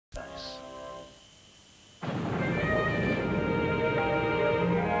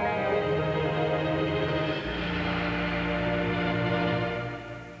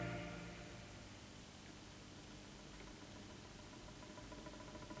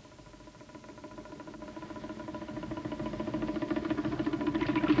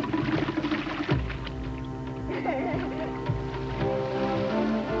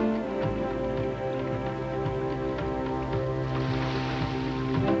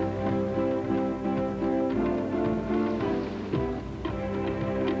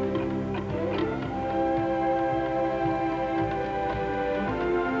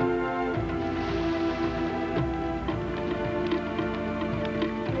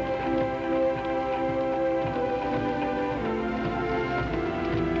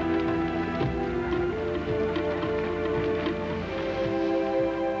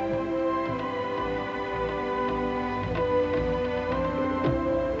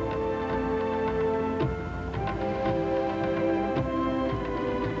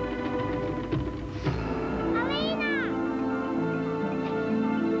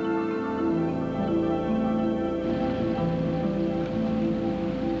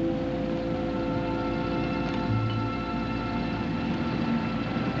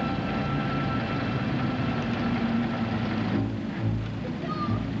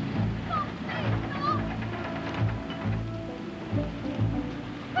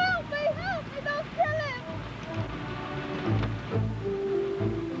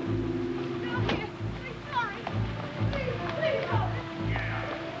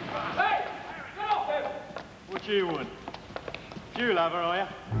lover, are you?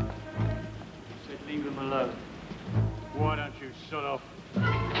 Said leave him alone. Why don't you sod off?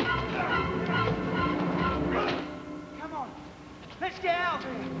 Come on. Let's get out of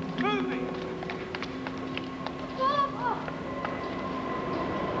here. Move it.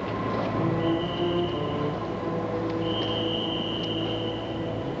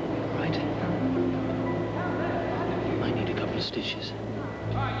 Right. I need a couple of stitches.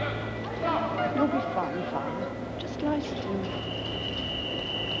 You'll be fine, fine. Just lie still.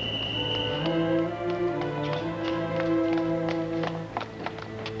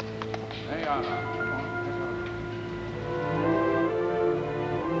 There you are now.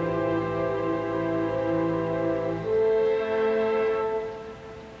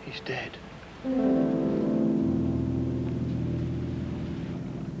 He's dead.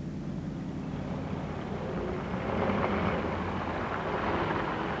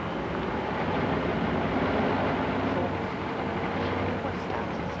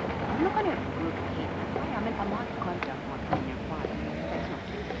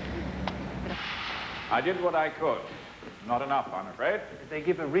 I did what I could. Not enough, I'm afraid. Did they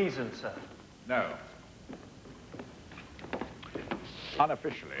give a reason, sir? No.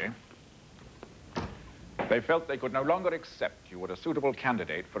 Unofficially, they felt they could no longer accept you were a suitable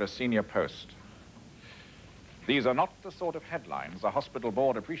candidate for a senior post. These are not the sort of headlines a hospital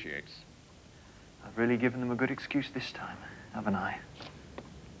board appreciates. I've really given them a good excuse this time, haven't I?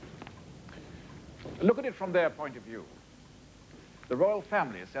 Look at it from their point of view. The royal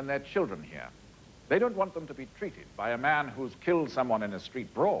family send their children here. They don't want them to be treated by a man who's killed someone in a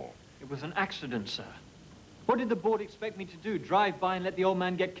street brawl. It was an accident, sir. What did the board expect me to do? Drive by and let the old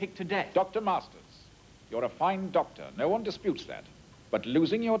man get kicked to death? Dr. Masters, you're a fine doctor. No one disputes that. But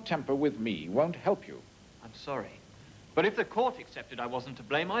losing your temper with me won't help you. I'm sorry. But if the court accepted I wasn't to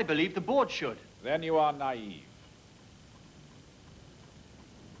blame, I believe the board should. Then you are naive.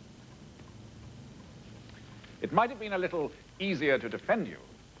 It might have been a little easier to defend you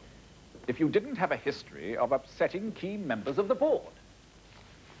if you didn't have a history of upsetting key members of the board.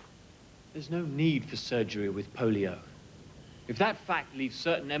 There's no need for surgery with polio. If that fact leaves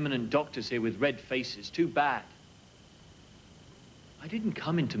certain eminent doctors here with red faces, too bad. I didn't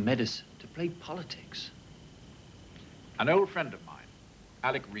come into medicine to play politics. An old friend of mine,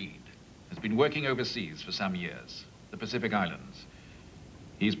 Alec Reed, has been working overseas for some years, the Pacific Islands.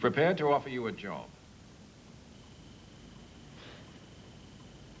 He's prepared to offer you a job.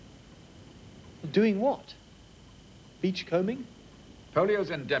 Doing what? Beachcombing?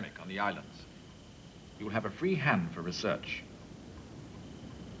 Polio's endemic on the islands. You'll have a free hand for research.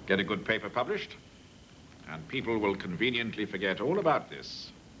 Get a good paper published, and people will conveniently forget all about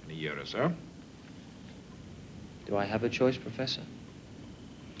this in a year or so. Do I have a choice, Professor?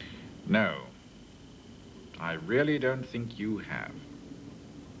 No. I really don't think you have.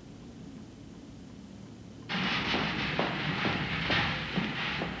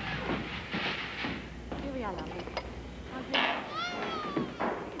 Here we are, lovely.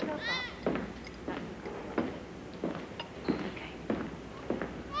 Pick yourself up. That's okay.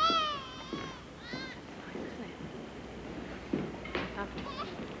 Nice, isn't it? Lovely.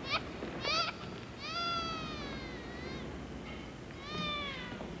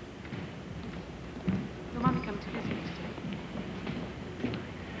 Your mummy come to visit me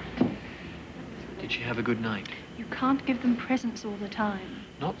today. Did she have a good night? You can't give them presents all the time.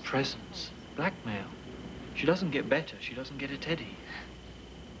 Not presents. Blackmail. She doesn't get better. She doesn't get a teddy.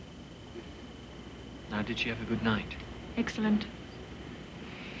 Now, did she have a good night? Excellent.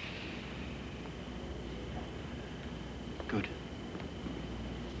 Good.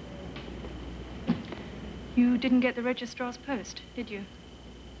 You didn't get the registrar's post, did you?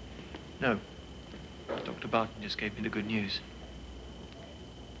 No. Dr. Barton just gave me the good news.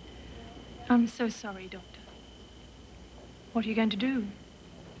 I'm so sorry, Doctor. What are you going to do?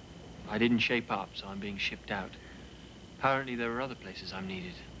 I didn't shape up, so I'm being shipped out. Apparently there are other places I'm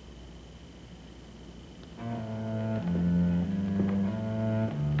needed.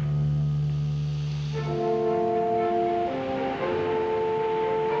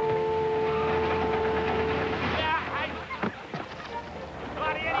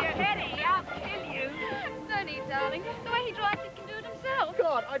 Teddy, I'll kill you. No need, darling. The way he drives, he can do it himself.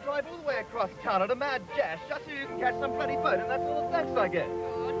 God, I drive all the way across town on a mad dash just so you can catch some bloody boat, and that's all the thanks I get.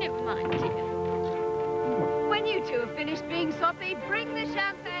 Oh, never mind, dear. When you two have finished being soppy, bring the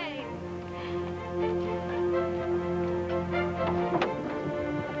champagne.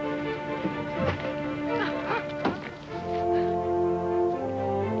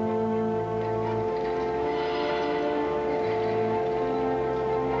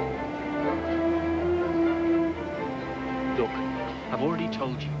 Look, I've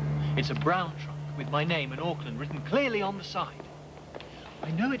told you. It's a brown trunk with my name and Auckland written clearly on the side.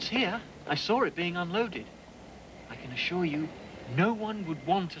 I know it's here. I saw it being unloaded. I can assure you, no one would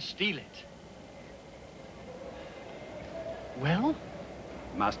want to steal it. Well?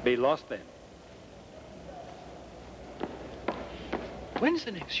 Must be lost then. When's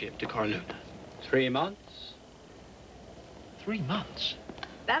the next ship to Coraluna? 3 months. 3 months?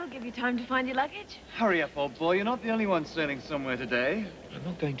 That'll give you time to find your luggage. Hurry up, old boy. You're not the only one sailing somewhere today. I'm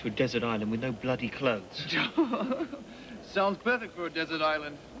not going to a desert island with no bloody clothes. Sounds perfect for a desert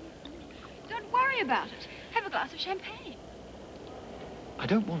island. Don't worry about it. Have a glass of champagne. I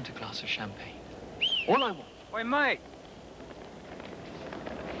don't want a glass of champagne. All I want... Oi, mate.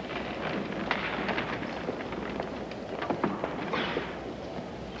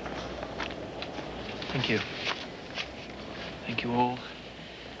 Thank you. Thank you all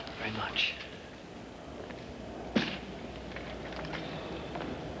very much.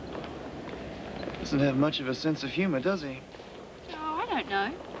 Doesn't have much of a sense of humor, does he? Oh, I don't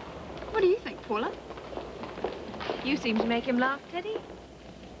know. What do you think, Paula? You seem to make him laugh, Teddy.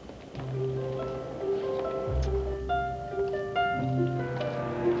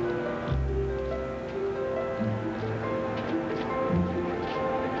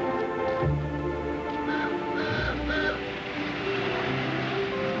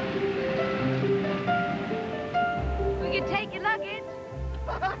 We can take your luggage.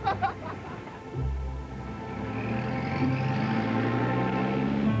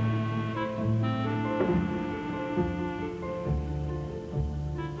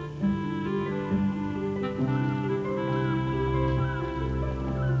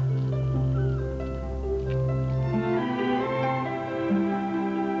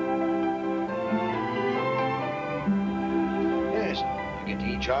 Yes, I get to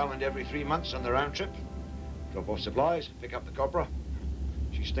each island every 3 months on the round trip. Drop off supplies, pick up the copra.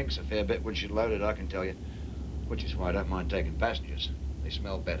 She stinks a fair bit when she's loaded, I can tell you. Which is why I don't mind taking passengers. They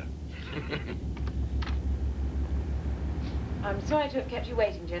smell better. I'm sorry to have kept you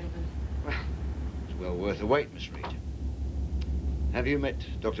waiting, gentlemen. Well, it's well worth the wait, Miss Reed. Have you met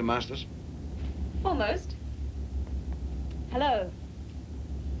Dr. Masters? Almost. Hello.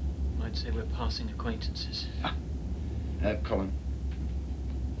 I'd say we're passing acquaintances. Colin.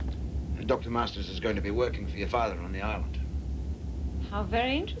 Dr. Masters is going to be working for your father on the island. How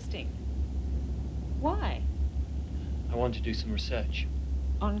very interesting. Why? I want to do some research.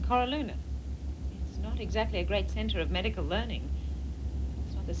 On Coraluna. It's not exactly a great center of medical learning.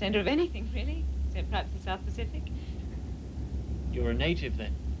 It's not the center of anything, really, except perhaps the South Pacific. You're a native,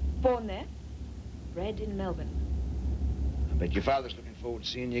 then? Born there, bred in Melbourne. I bet your father's looking forward to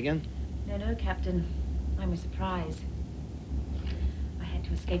seeing you again. No, Captain. I'm a surprise. I had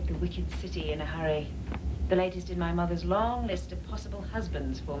to escape the wicked city in a hurry. The latest in my mother's long list of possible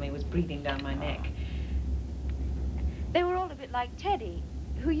husbands for me was breathing down my neck. They were all a bit like Teddy,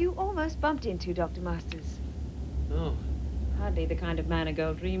 who you almost bumped into, Dr. Masters. Oh. Hardly the kind of man a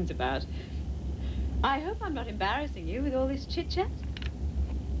girl dreams about. I hope I'm not embarrassing you with all this chit-chat.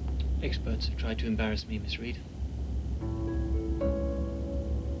 Experts have tried to embarrass me, Miss Reed.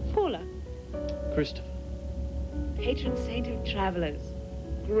 Paula, Christopher. patron saint of travelers.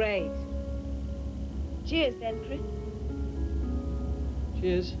 Great. Cheers then, Chris.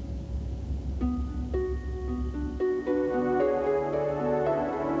 Cheers.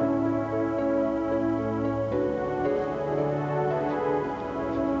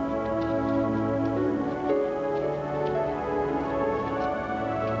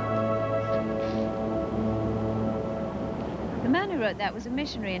 The man who wrote that was a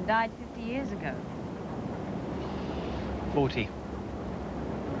missionary and died 50 years ago. 40.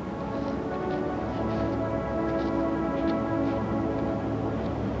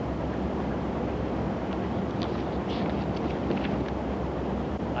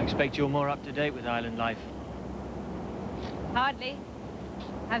 I expect you're more up to date with island life. Hardly.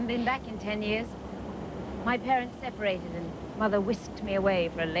 Haven't been back in 10 years. My parents separated and Mother whisked me away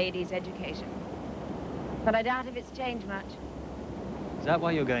for a lady's education. But I doubt if it's changed much. Is that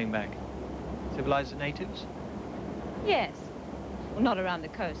why you're going back? Civilize the natives? Yes. Well, not around the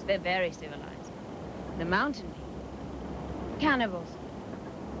coast. They're very civilized. The mountain people. Cannibals.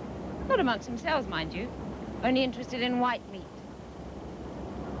 Not amongst themselves, mind you. Only interested in white meat.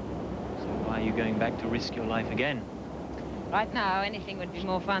 So why are you going back to risk your life again? Right now, anything would be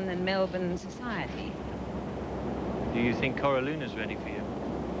more fun than Melbourne society. Do you think Coraluna's ready for you?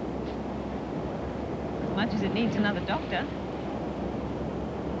 As much as it needs another doctor.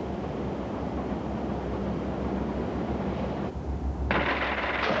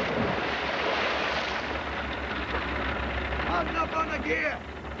 Hard enough on the gear.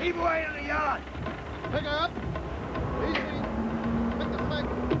 Keep away in the yard. Pick her up. Easy. Make the flag.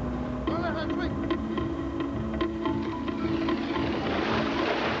 Don't let her swing.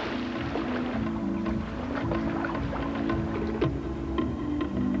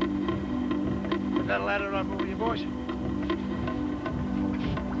 Put that ladder up over you, boys.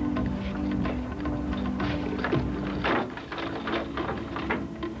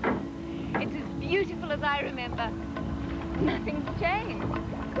 It's as beautiful as I remember. Nothing's changed.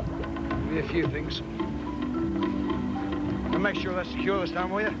 Maybe a few things. And make sure that's secure this time,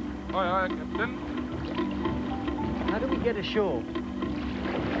 will you? Aye, aye, Captain. How do we get ashore?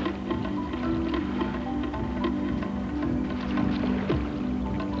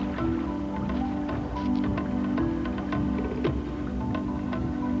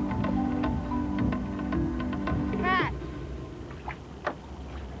 Cat.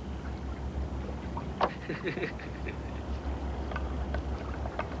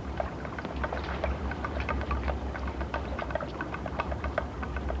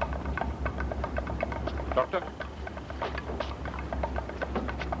 Doctor?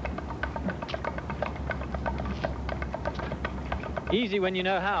 Easy when you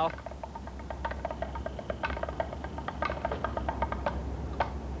know how.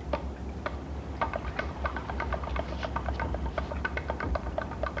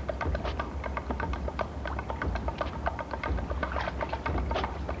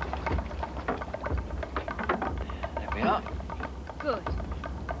 There we are. Good.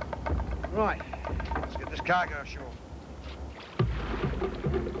 Right. Let's get this cargo ashore.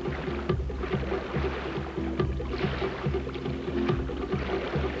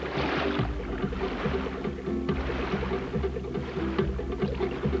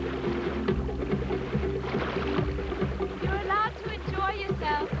 You're allowed to enjoy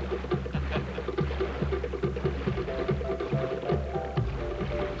yourself.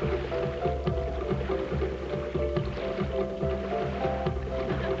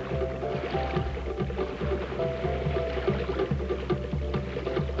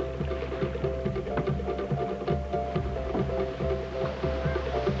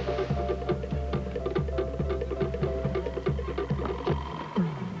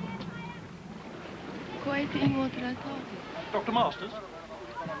 Dr. Masters?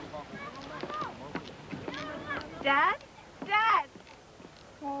 Dad? Dad!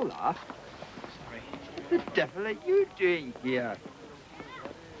 Paula? Sorry. The devil are you doing here?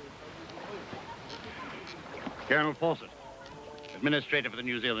 Colonel Fawcett, Administrator for the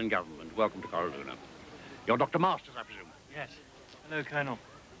New Zealand government. Welcome to Coraluna. You're Dr. Masters, I presume? Yes. Hello, Colonel.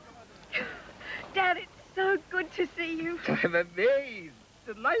 Dad, it's so good to see you. I'm amazed,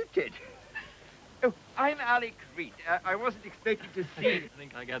 delighted. Oh, I'm Alec Reed. I wasn't expecting to see you. I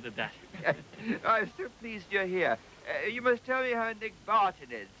think I gathered that. I'm so pleased you're here. You must tell me how Nick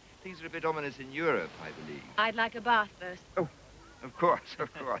Barton is. Things are a bit ominous in Europe, I believe. I'd like a bath first. Oh, of course,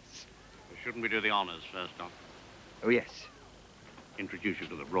 of course. Shouldn't we do the honors first, Doc? Oh, yes. Introduce you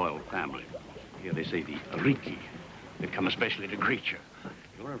to the royal family. Here they say the Riki. They've come especially to greet you.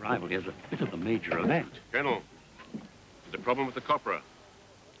 Your arrival here's a bit of a major event. Colonel, there's a problem with the copra.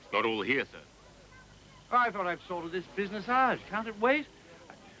 It's not all here, sir. I thought I'd sorted this business out. Can't it wait?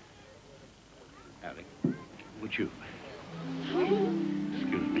 Alec, would you?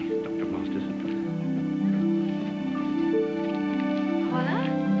 Excuse me, Dr. Masters. Paula?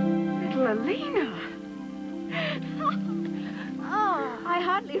 Little Alina. Oh, I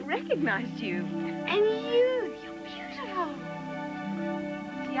hardly recognized you. And you, you're beautiful.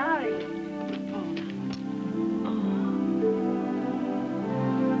 Tiare.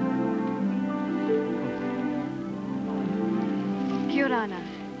 Kia ora, Anna.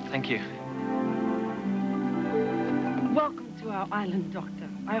 Thank you. Welcome to our island, Doctor.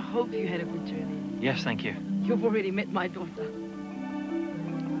 I hope you had a good journey. Yes, thank you. You've already met my daughter.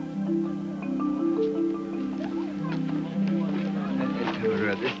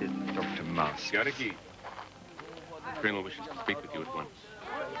 This is Dr. Mask. Yariki. The Colonel wishes to speak with you at once.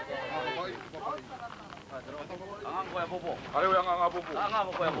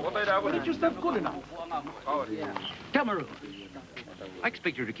 Will you just have good enough? Cameroon, I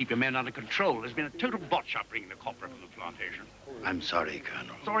expect you to keep your men under control. There's been a total botch up bringing the copra from the plantation. I'm sorry,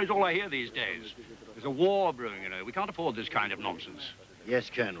 Colonel. Sorry's all I hear these days. There's a war brewing, you know. We can't afford this kind of nonsense. Yes,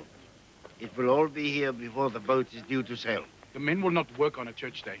 Colonel. It will all be here before the boat is due to sail. The men will not work on a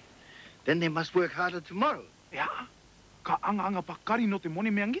church day. Then they must work harder tomorrow. Yeah. Ka anga pakari no te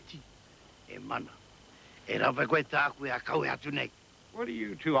mone mea ngiti. E mana. E rapa koe tāku e a kau e atu nei. What are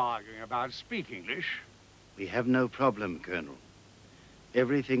you two arguing about? Speak English. We have no problem, Colonel.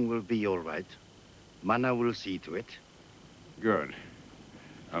 Everything will be all right. Mana will see to it. Good.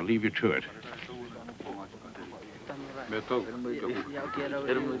 I'll leave you to it. What's all that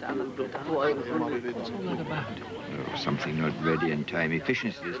about? Oh, something not ready in time.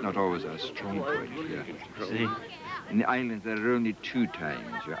 Efficiency is not always our strong point here. See? In the islands, there are only 2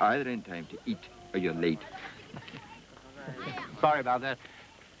 times. You're either in time to eat or you're late. Sorry about that.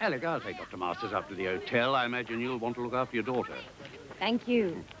 Alec, I'll take Dr. Masters up to the hotel. I imagine you'll want to look after your daughter. Thank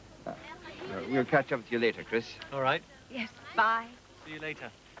you. We'll catch up with you later, Chris. All right. Yes, bye. See you later.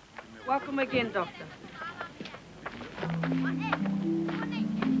 Welcome again, Doctor.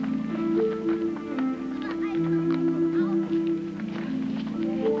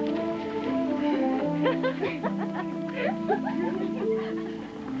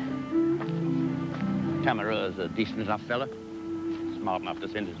 Tamara's a decent enough fella. Smart enough to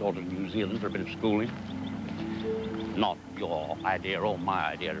send his daughter to New Zealand for a bit of schooling. Not your idea or my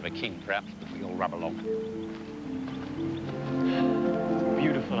idea of a king, perhaps, but we all rub along.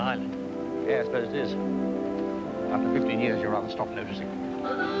 Beautiful island. Yeah, I suppose it is. After 15 years, you rather stop noticing.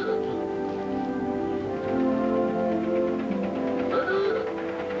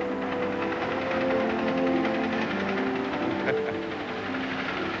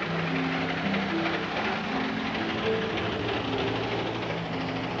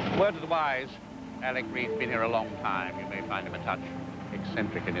 Word to the wise, Alec Reed's been here a long time. You may find him a touch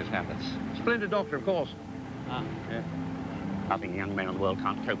eccentric in his habits. Splendid doctor, of course. Ah. Yeah. Nothing young men in the world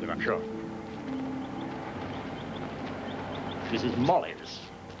can't cope with, I'm sure. This is Molly's,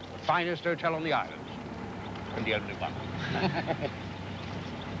 the finest hotel on the island. And the only one.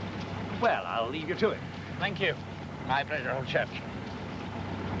 Well, I'll leave you to it. Thank you. My pleasure, old chap.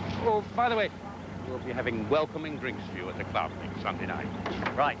 Oh, by the way, we'll be having welcoming drinks for you at the club next Sunday night.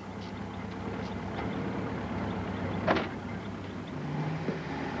 Right.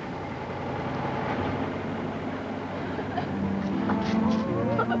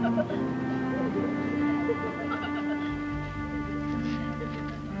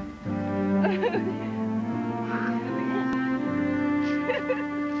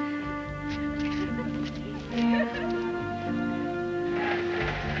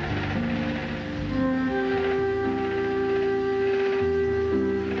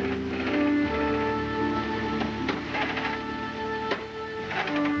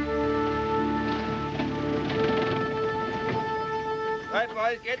 Right,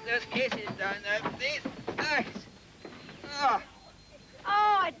 boys, get those cases down there, please. Thanks. Oh.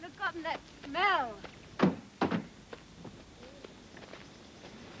 Oh, I'd forgotten that smell.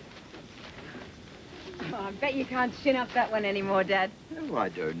 Oh, I bet you can't shin up that one anymore, Dad. Oh, I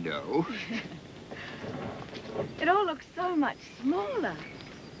don't know. It all looks so much smaller.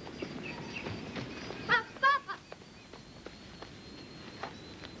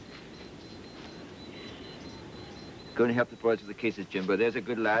 Go and help the boys with the cases, Jimbo. There's a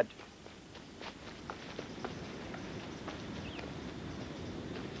good lad.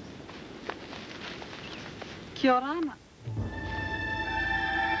 Kia ora.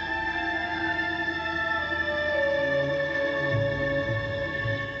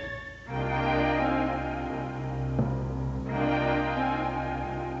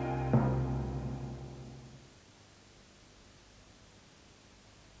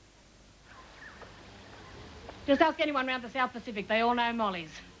 Just ask anyone round the South Pacific. They all know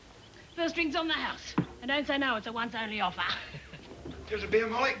Molly's. First drink's on the house. And don't say no, it's a once-only offer. Here's a beer,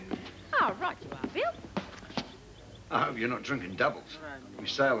 Molly. Oh, right you are, Bill. I hope you're not drinking doubles. We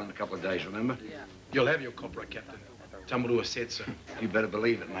sail in a couple of days, remember? You'll have your copra, Captain. Tamarua said so. You better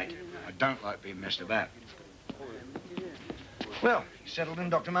believe it, mate. I don't like being messed about. Well, you settled in,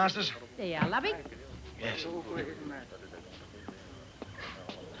 Dr. Masters? There you are, lovey. Yes.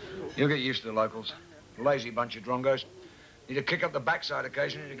 You'll get used to the locals. A lazy bunch of drongos. Need to kick up the backside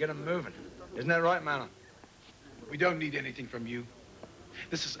occasionally to get them moving. Isn't that right, Manor? We don't need anything from you.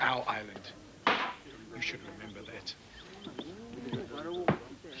 This is our island. You should remember that.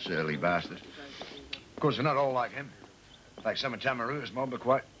 Surly bastard. Of course, they're not all like him. In fact, some of Tamarua's mob are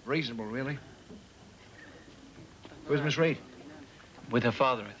quite reasonable, really. Where's Miss Reed? With her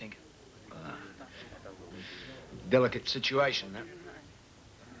father, I think. Delicate situation, that.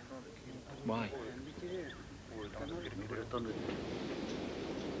 Why?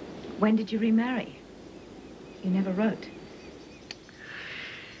 When did you remarry? You never wrote.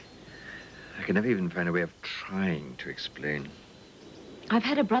 I can never even find a way of trying to explain. I've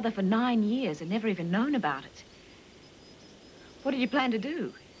had a brother for 9 years and never even known about it. What did you plan to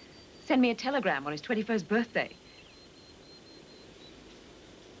do? Send me a telegram on his 21st birthday?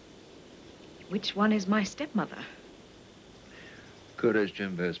 Which one is my stepmother? Kura's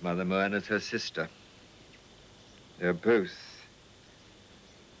Jimbo's mother, Moana's her sister. They're both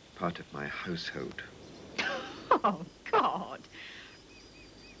part of my household. Oh, God.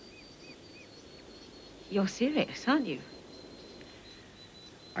 You're serious, aren't you?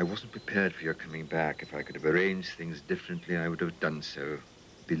 I wasn't prepared for your coming back. If I could have arranged things differently, I would have done so.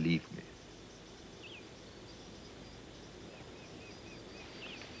 Believe me.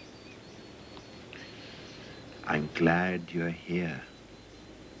 I'm glad you're here.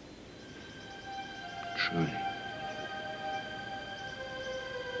 Truly.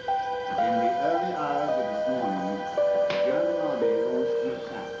 In the early hours of this morning, the German army launched an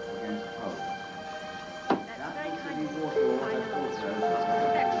attack against Poland. That's very kind of you. I know.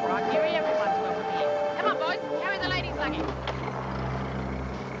 That's right, Mary. Everyone's welcome here. Come on, boys. Carry the ladies' luggage.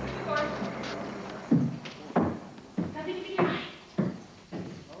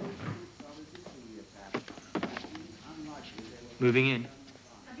 Moving in.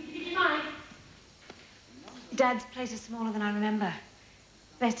 Dad's place is smaller than I remember.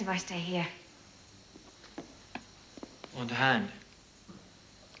 Best if I stay here. Want a hand?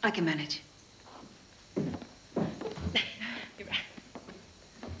 I can manage.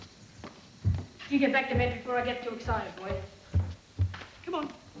 You get back to bed before I get too excited, boy. Come on.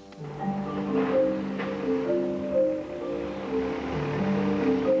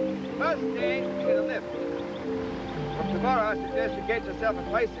 First thing, you get a lift. From tomorrow, I suggest you get yourself a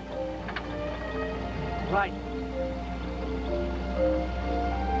bicycle. Right.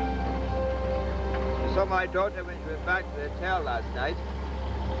 You saw my daughter when she went back to the hotel last night.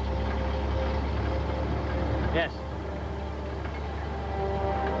 Yes.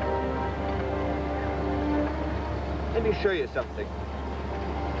 Let me show you something.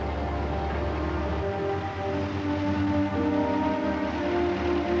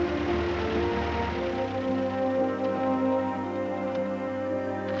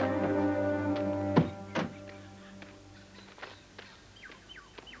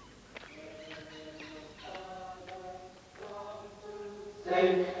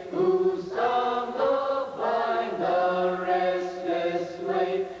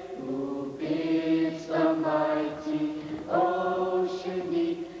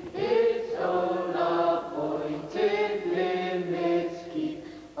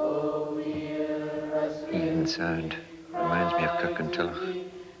 Sound reminds me of Kirkintilloch.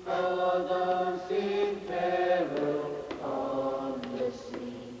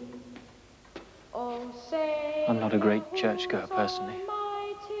 I'm not a great churchgoer personally.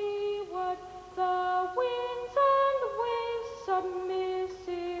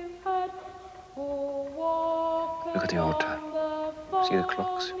 Look at the altar. See the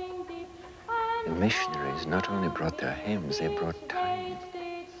clocks? The missionaries not only brought their hymns, they brought time.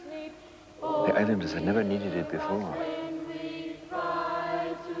 The islanders had never needed it before. It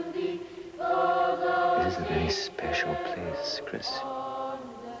is a very special place, Chris.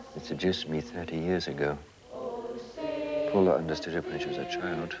 It seduced me 30 years ago. Paula understood it when she was a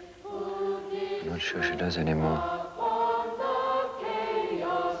child. I'm not sure she does anymore.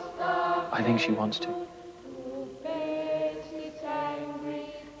 I think she wants to.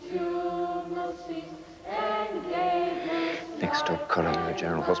 Next door corridor,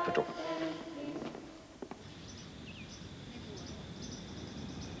 General Hospital.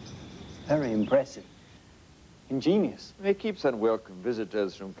 Very impressive. Ingenious. It keeps unwelcome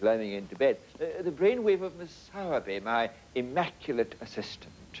visitors from climbing into bed. The brainwave of Miss Sowerby, my immaculate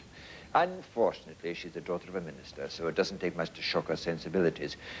assistant. Unfortunately, she's the daughter of a minister, so it doesn't take much to shock her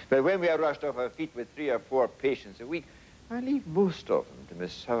sensibilities. But when we are rushed off our feet with 3 or 4 patients a week, I leave most of them to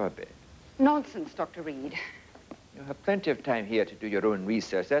Miss Sowerby. Nonsense, Dr. Reed. You have plenty of time here to do your own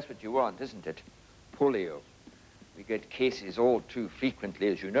research. That's what you want, isn't it? Polio. We get cases all too frequently,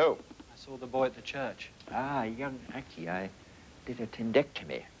 as you know. I saw the boy at the church. Ah, young Aki. I did a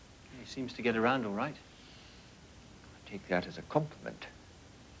tendectomy. He seems to get around all right. I take that as a compliment.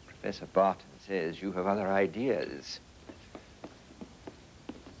 Professor Barton says you have other ideas.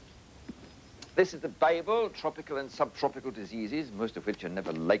 This is the Bible, tropical and subtropical diseases, most of which you're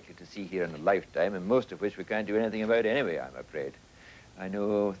never likely to see here in a lifetime, and most of which we can't do anything about anyway, I'm afraid. I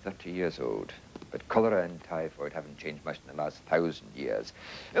know, 30 years old, but cholera and typhoid haven't changed much in the last 1,000 years.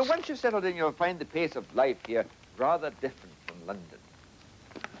 And once you've settled in, you'll find the pace of life here rather different from London.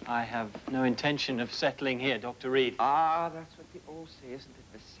 I have no intention of settling here, Dr. Reed. Ah, that's what they all say, isn't it,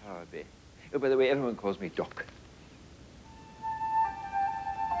 Miss Sowerby? Oh, by the way, everyone calls me Doc.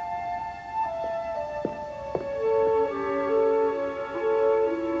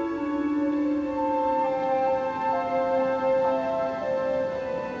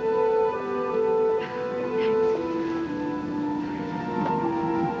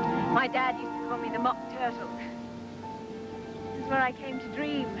 My dad used to call me the mock turtle. This is where where I came to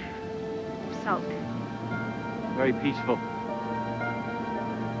dream. Sulk. Very peaceful.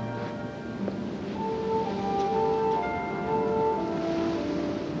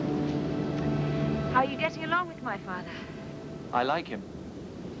 How are you getting along with my father? I like him.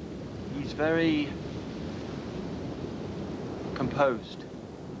 He's very composed,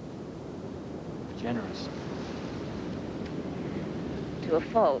 generous. To a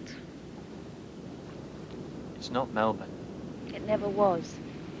fault. It's not Melbourne. It never was.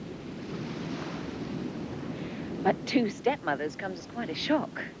 But 2 stepmothers comes as quite a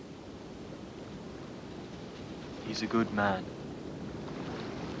shock. He's a good man.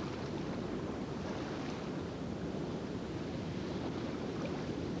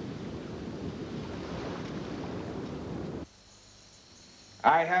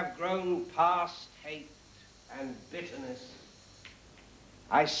 I have grown past hate and bitterness.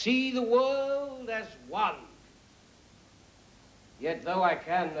 I see the world as one. Yet though I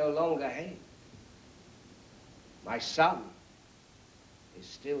can no longer hate, my son is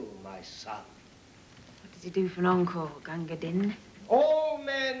still my son. What does he do for an encore, Gunga Din? All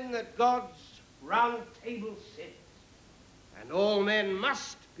men at God's round table sit, and all men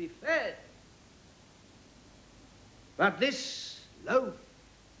must be fed. But this loaf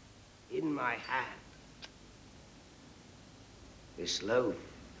in my hand, this loaf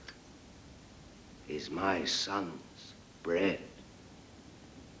is my son's bread.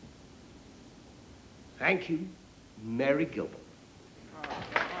 Thank you, Mary Gilbert.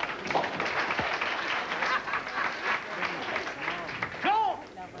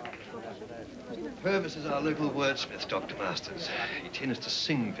 Purvis is our local wordsmith, Dr. Masters. He tends to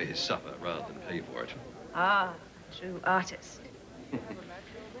sing for his supper rather than pay for it. Ah, true artist.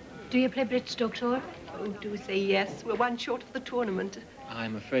 Do you play bridge, Doctor? Oh, do say yes. We're 1 short of the tournament.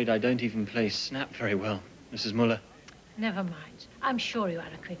 I'm afraid I don't even play snap very well, Mrs. Muller. Never mind. I'm sure you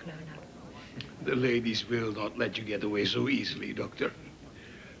are a quick learner. The ladies will not let you get away so easily, Doctor.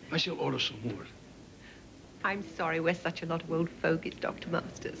 I shall order some more. I'm sorry we're such a lot of old fogies, Dr.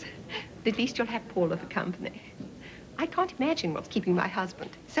 Masters. But at least you'll have Paula for company. I can't imagine what's keeping my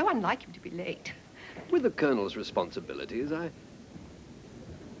husband. So unlike him to be late. With the Colonel's responsibilities,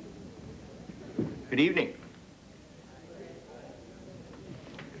 Good evening.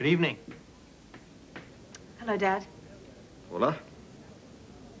 Good evening. Hello, Dad. Hola.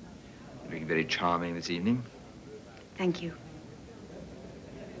 Looking very charming this evening. Thank you.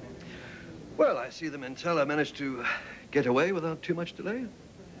 Well, I see the Mentella managed to get away without too much delay.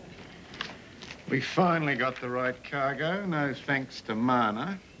 We finally got the right cargo, no thanks to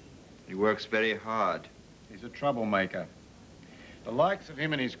Mana. He works very hard. He's a troublemaker. The likes of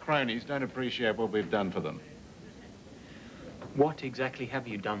him and his cronies don't appreciate what we've done for them. What exactly have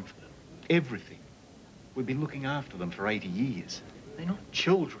you done for them? Everything. We've been looking after them for 80 years. They're not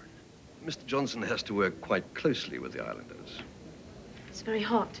children. Mr. Johnson has to work quite closely with the islanders. It's very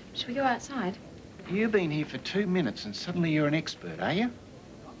hot. Shall we go outside? You've been here for 2 minutes and suddenly you're an expert, are you?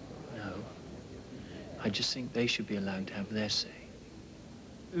 No. I just think they should be allowed to have their say.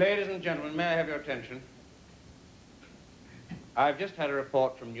 Ladies and gentlemen, may I have your attention? I've just had a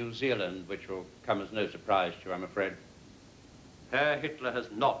report from New Zealand, which will come as no surprise to you, I'm afraid. Herr Hitler has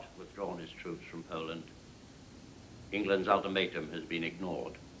not withdrawn his troops from Poland. England's ultimatum has been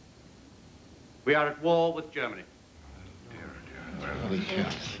ignored. We are at war with Germany.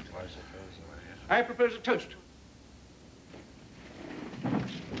 I propose a toast.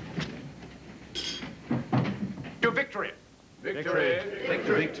 To victory. Victory.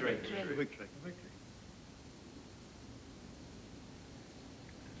 Victory. Victory. Victory.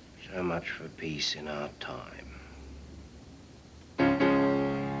 So much for peace in our time.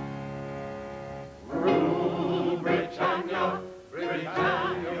 Rule Britannia,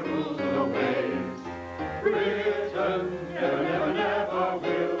 Britannia rules the waves. Britain never, never, never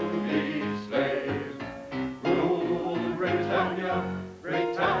will be slaves. Rule Britannia,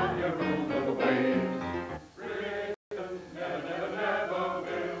 Britannia rule the waves. Britain never, never, never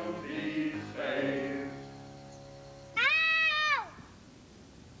will be slaves.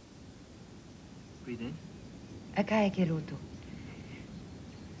 Breathe in. Akaya Keruto.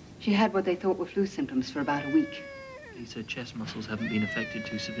 She had what they thought were flu symptoms for about a week. At least her chest muscles haven't been affected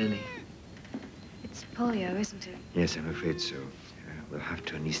too severely. It's polio, isn't it? Yes, I'm afraid so. We'll have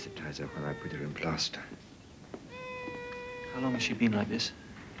to anesthetize her while I put her in plaster. How long has she been like this?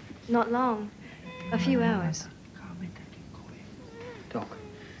 Not long. A few hours. Doc,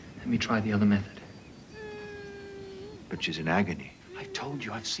 let me try the other method. But she's in agony. I've told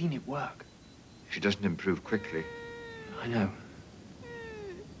you, I've seen it work. If she doesn't improve quickly. I know.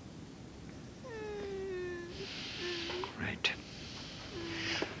 Right.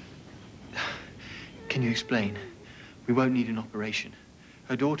 can you explain? We won't need an operation.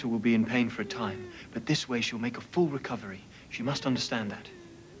 Her daughter will be in pain for a time, but this way she'll make a full recovery. She must understand that.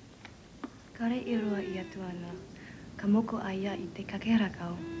 Kare iroa ia tuana. Kamoko aya I te kakera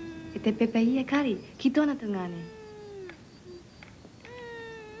kau. I te pepe ia kari, ki tōna tangane.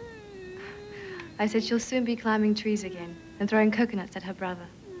 I said she'll soon be climbing trees again and throwing coconuts at her brother.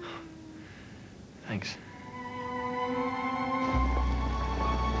 Thanks.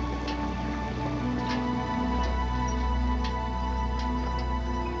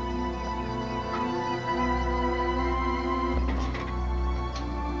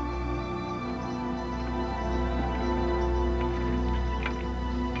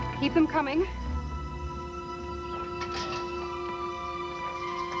 Keep them coming.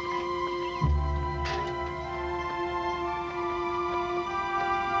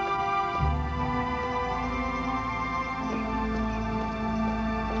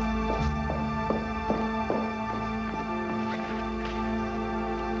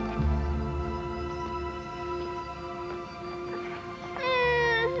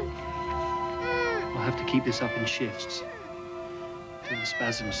 I'll have to keep this up in shifts till the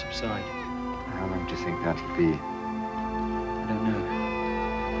spasms subside. How long do you think that'll be? I don't know.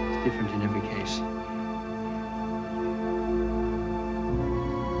 It's different in every case. I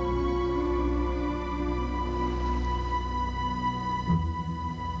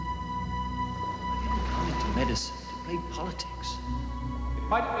didn't come into medicine to play politics. It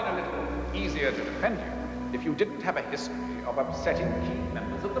might have been a little easier to defend you if you didn't have a history of upsetting key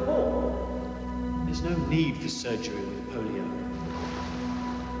members of the board. There's no need for surgery with polio.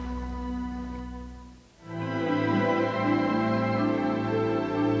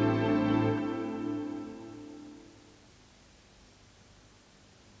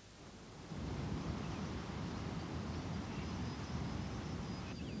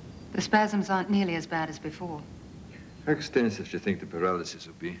 The spasms aren't nearly as bad as before. How extensive do you think the paralysis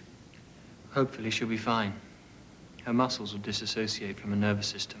will be? Hopefully she'll be fine. Her muscles will disassociate from her nervous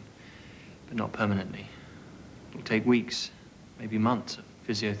system, but not permanently. It'll take weeks, maybe months of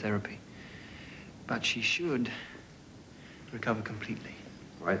physiotherapy. But she should recover completely.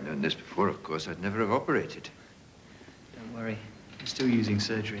 If I'd known this before, of course, I'd never have operated. Don't worry. We're still using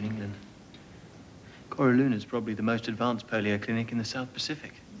surgery in England. Coralluna's probably the most advanced polio clinic in the South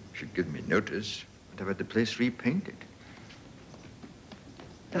Pacific. Should give me notice. I'd have had the place repainted.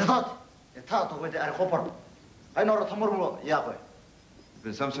 There's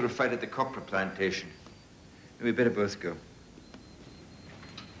been some sort of fight at the copra plantation. We better both go.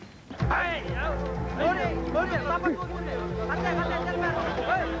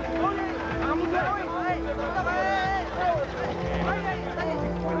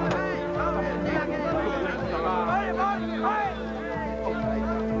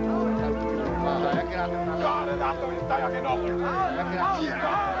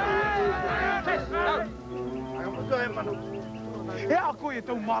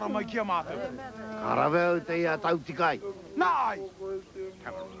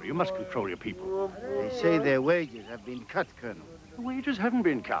 Cameron, you must control your people. They say their wages have been cut, Colonel. The wages haven't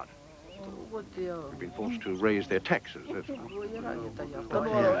been cut. We've been forced to raise their taxes, that's all. But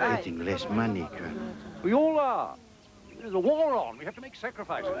they're getting less money, Colonel. We all are. There's a war on. We have to make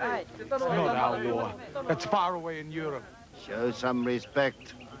sacrifices. It's not our war. That's far away in Europe. Show some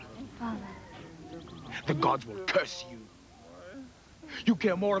respect. Father. The gods will curse you. You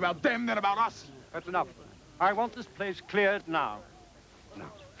care more about them than about us. That's enough. I want this place cleared now.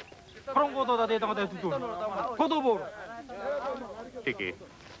 Tiki,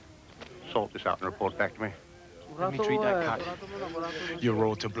 sort this out and report back to me. Let me treat that cut. You're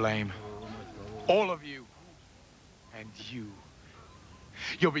all to blame. All of you. And you.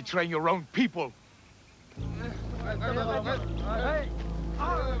 You're betraying your own people.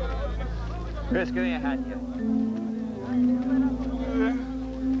 Chris, give me a hand here.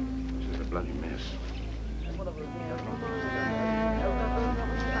 This is a bloody mess.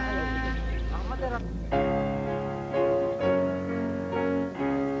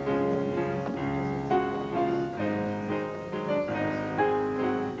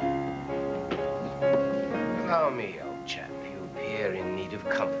 Allow me, old chap. You appear in need of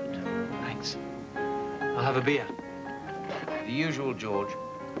comfort. Thanks. I'll have a beer. The usual, George.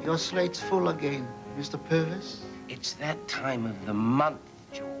 Your slate's full again, Mr. Purvis. It's that time of the month,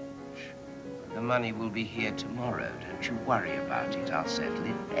 George. The money will be here tomorrow. Don't you worry about it. I'll settle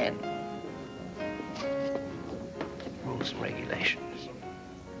it then. Rules and regulations.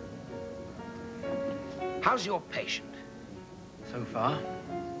 How's your patient? So far,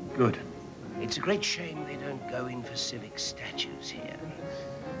 good. It's a great shame they don't go in for civic statues here.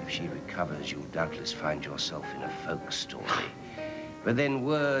 If she recovers, you'll doubtless find yourself in a folk story. But then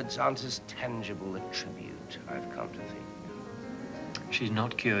words aren't as tangible a tribute, I've come to think. She's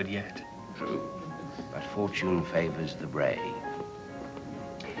not cured yet. True, but fortune favors the brave.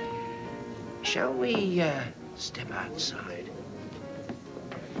 Shall we step outside?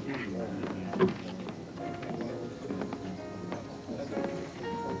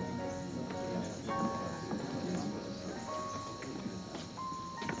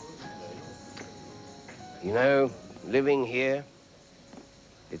 You know, living here,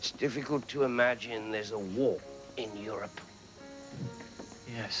 it's difficult to imagine there's a war in Europe.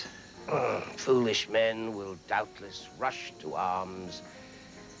 Yes. Foolish men will doubtless rush to arms,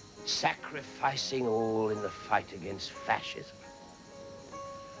 sacrificing all in the fight against fascism.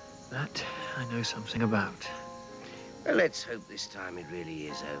 That I know something about. Well, let's hope this time it really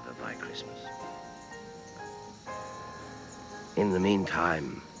is over by Christmas. In the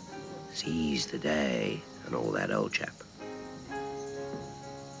meantime, seize the day and all that, old chap.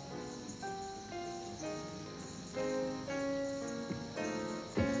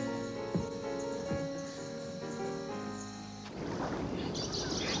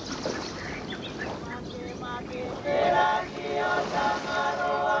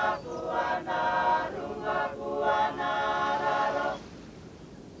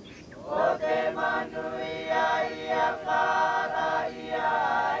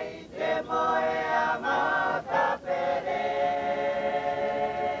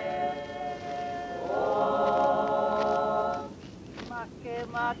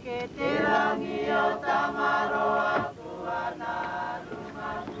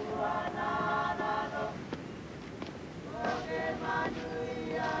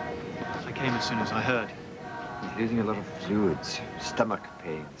 I came as soon as I heard. He's losing a lot of fluids, stomach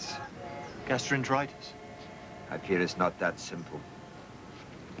pains. Gastroenteritis? I fear it's not that simple.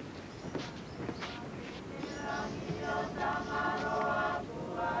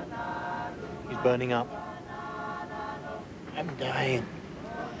 He's burning up. I'm dying.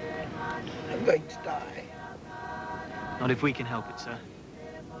 I'm going to die. Not if we can help it, sir.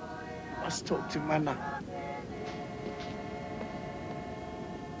 Must talk to Mana.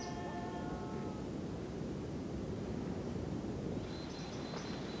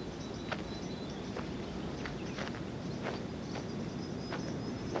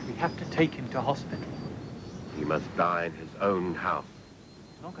 We have to take him to hospital. He must die in his own house.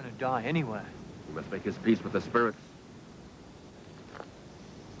 He's not going to die anywhere. He must make his peace with the spirits.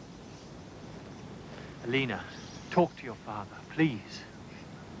 Alina, talk to your father, please.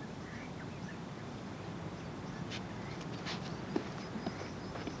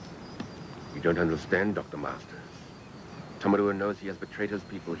 You don't understand, Dr. Masters. Tomarua knows he has betrayed his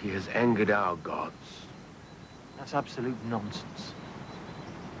people. He has angered our gods. That's absolute nonsense.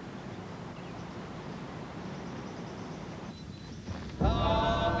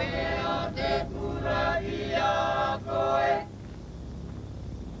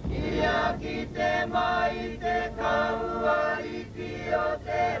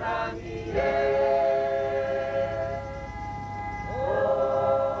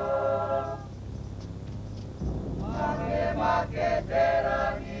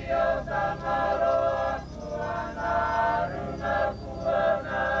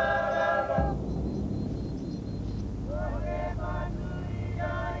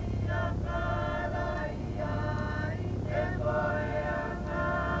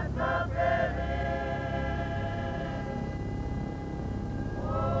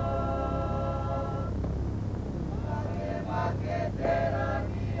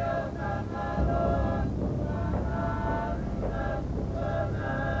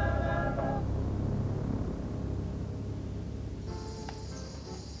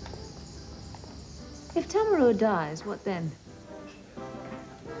 If Tamaro dies, what then?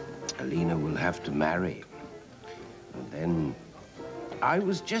 Alina will have to marry him. And then... I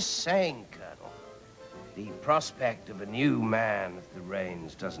was just saying, Colonel, the prospect of a new man at the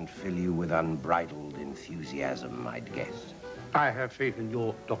reins doesn't fill you with unbridled enthusiasm, I'd guess. I have faith in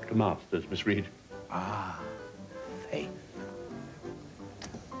your Dr. Masters, Miss Reed. Ah, faith.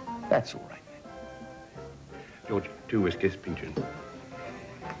 That's all right, then. George, 2 whiskeys, Pigeon.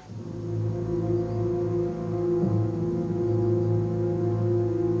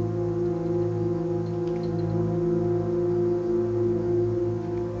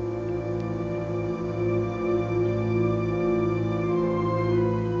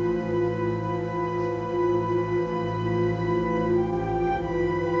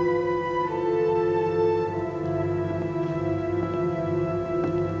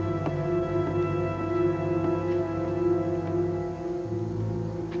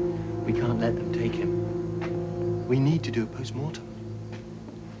 We can't let them take him. We need to do a post-mortem.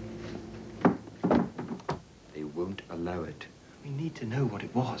 They won't allow it. We need to know what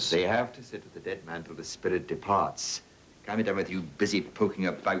it was. They have to sit with the dead man till the spirit departs. Can't be done with you busy poking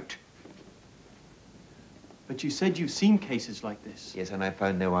about. But you said you've seen cases like this. Yes, and I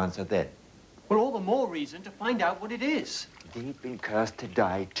found no answer then. Well, all the more reason to find out what it is. They've been cursed to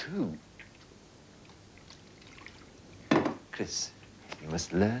die, too. Chris, you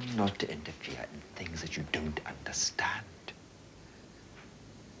must learn not to interfere in things that you don't understand.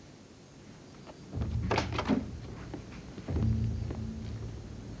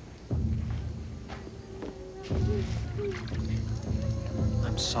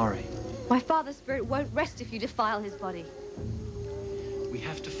 I'm sorry. My father's spirit won't rest if you defile his body. We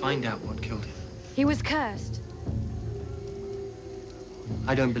have to find out what killed him. He was cursed.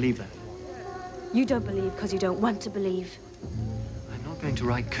 I don't believe that. You don't believe because you don't want to believe. I'm not going to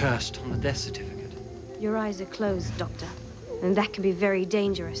write cursed on the death certificate. Your eyes are closed, Doctor, and that can be very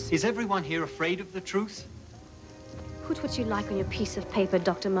dangerous. Is everyone here afraid of the truth? Put what you like on your piece of paper,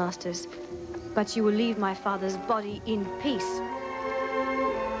 Dr. Masters, but you will leave my father's body in peace.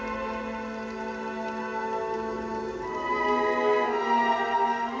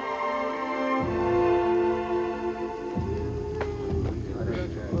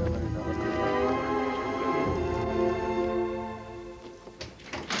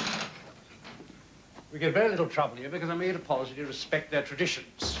 We get very little trouble here because I made a policy to respect their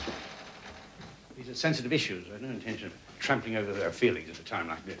traditions. These are sensitive issues. I have no intention of trampling over their feelings at a time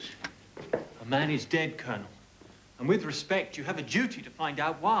like this. A man is dead, Colonel. And with respect, you have a duty to find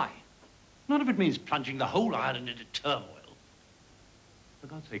out why. None of it means plunging the whole island into turmoil. For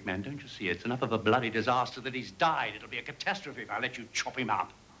God's sake, man, don't you see? It's enough of a bloody disaster that he's died. It'll be a catastrophe if I let you chop him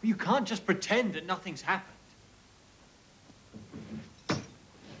up. You can't just pretend that nothing's happened.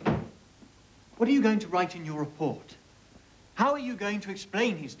 What are you going to write in your report? How are you going to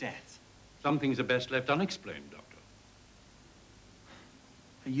explain his death? Some things are best left unexplained, Doctor.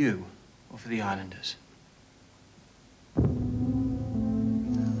 For you or for the islanders?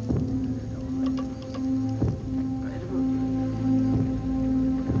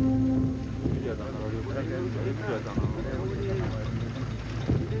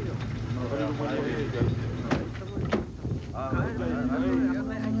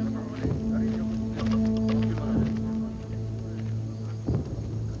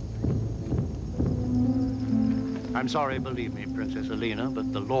 I'm sorry, believe me, Princess Elena,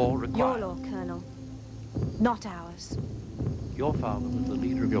 but the law requires... Your law, Colonel, not ours. Your father was the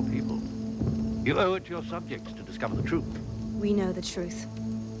leader of your people. You owe it to your subjects to discover the truth. We know the truth.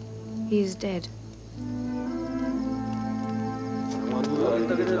 He is dead.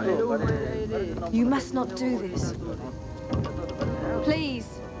 You must not do this.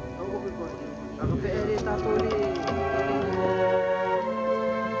 Please.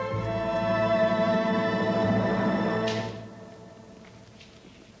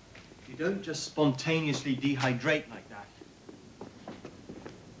 You don't just spontaneously dehydrate like that.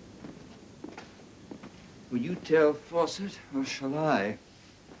 Will you tell Fawcett, or shall I?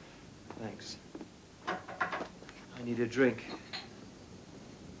 Thanks. I need a drink.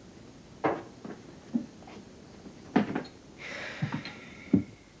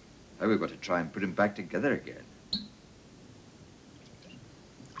 Now we've got to try and put him back together again.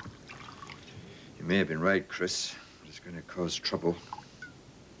 You may have been right, Chris, but it's going to cause trouble.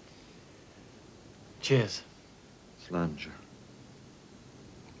 Cheers. Slanger.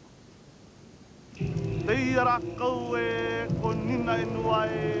 Teira kau e ko nina e nua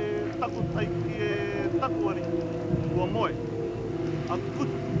e taku taiki e takuari. Kua moe, a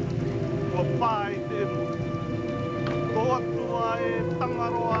kutu, kua pai te emu. Ko atua e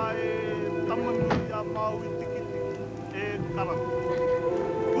tangaroa e tamanui a mau I tikitiki e karatu.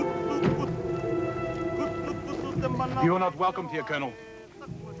 Kutu, kutu, kutu, kutu te mana. You are not welcome here, Colonel.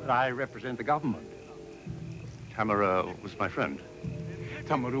 But I represent the government. Tamara was my friend.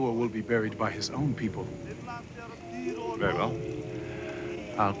 Tamarua will be buried by his own people. Very well.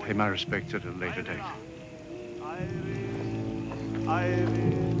 I'll pay my respects at a later date.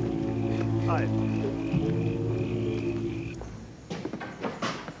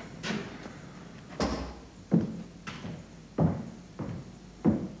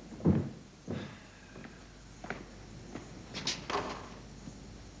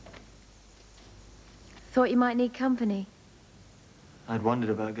 Thought you might need company. I'd wondered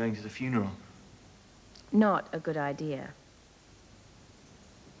about going to the funeral. Not a good idea.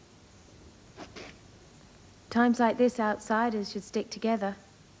 Times like this, outsiders should stick together.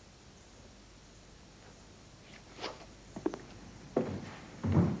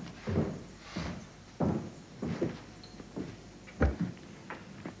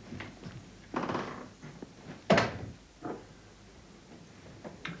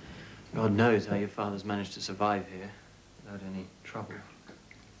 God knows how your father's managed to survive here without any trouble.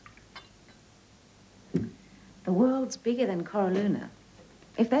 The world's bigger than Coraluna.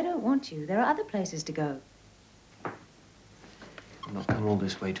 If they don't want you, there are other places to go. I've not come all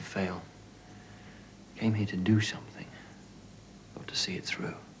this way to fail. Came here to do something. Got to see it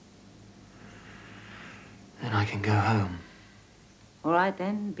through. Then I can go home. All right,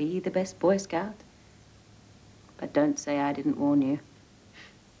 then. Be the best Boy Scout. But don't say I didn't warn you.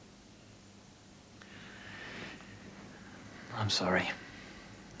 I'm sorry.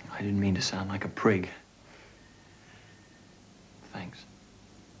 I didn't mean to sound like a prig. Thanks.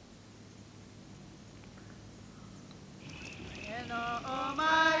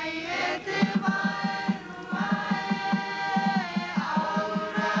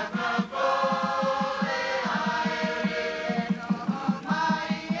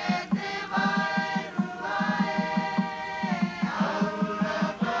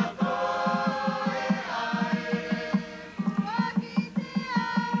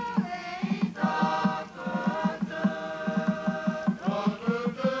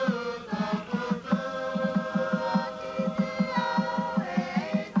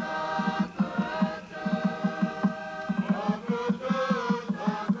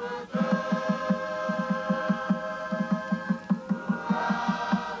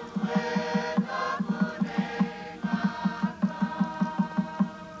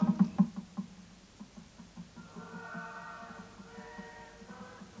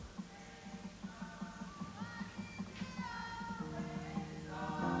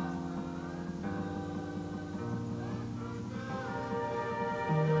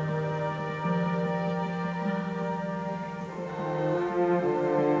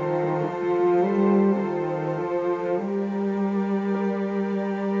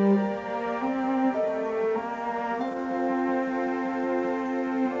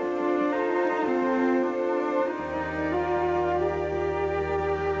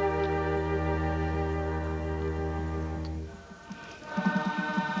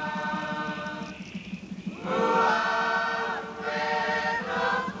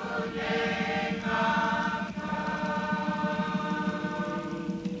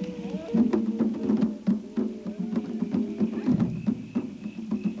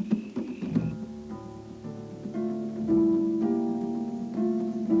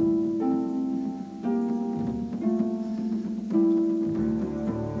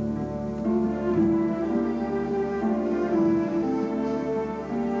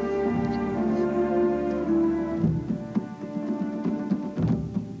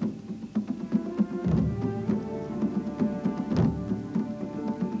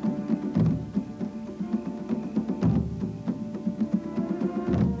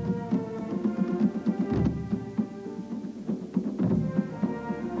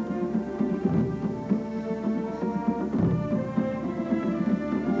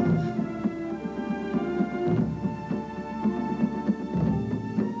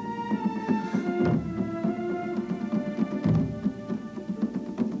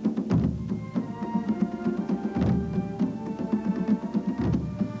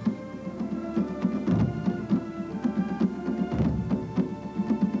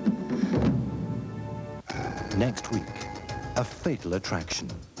 Next week, a fatal attraction.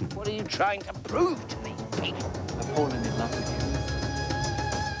 What are you trying to prove to me, Pete? I've fallen in love with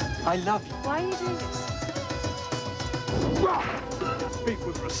you. I love you. Why are you doing this? Speak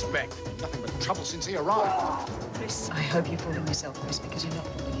with respect. Nothing but trouble since he arrived. Chris, I hope you're fooling yourself, Chris, because you're not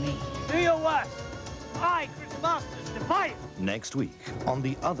fooling me. Do your worst. I, Chris Masters, defy it. Next week, on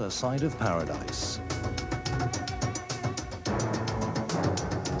the other side of paradise.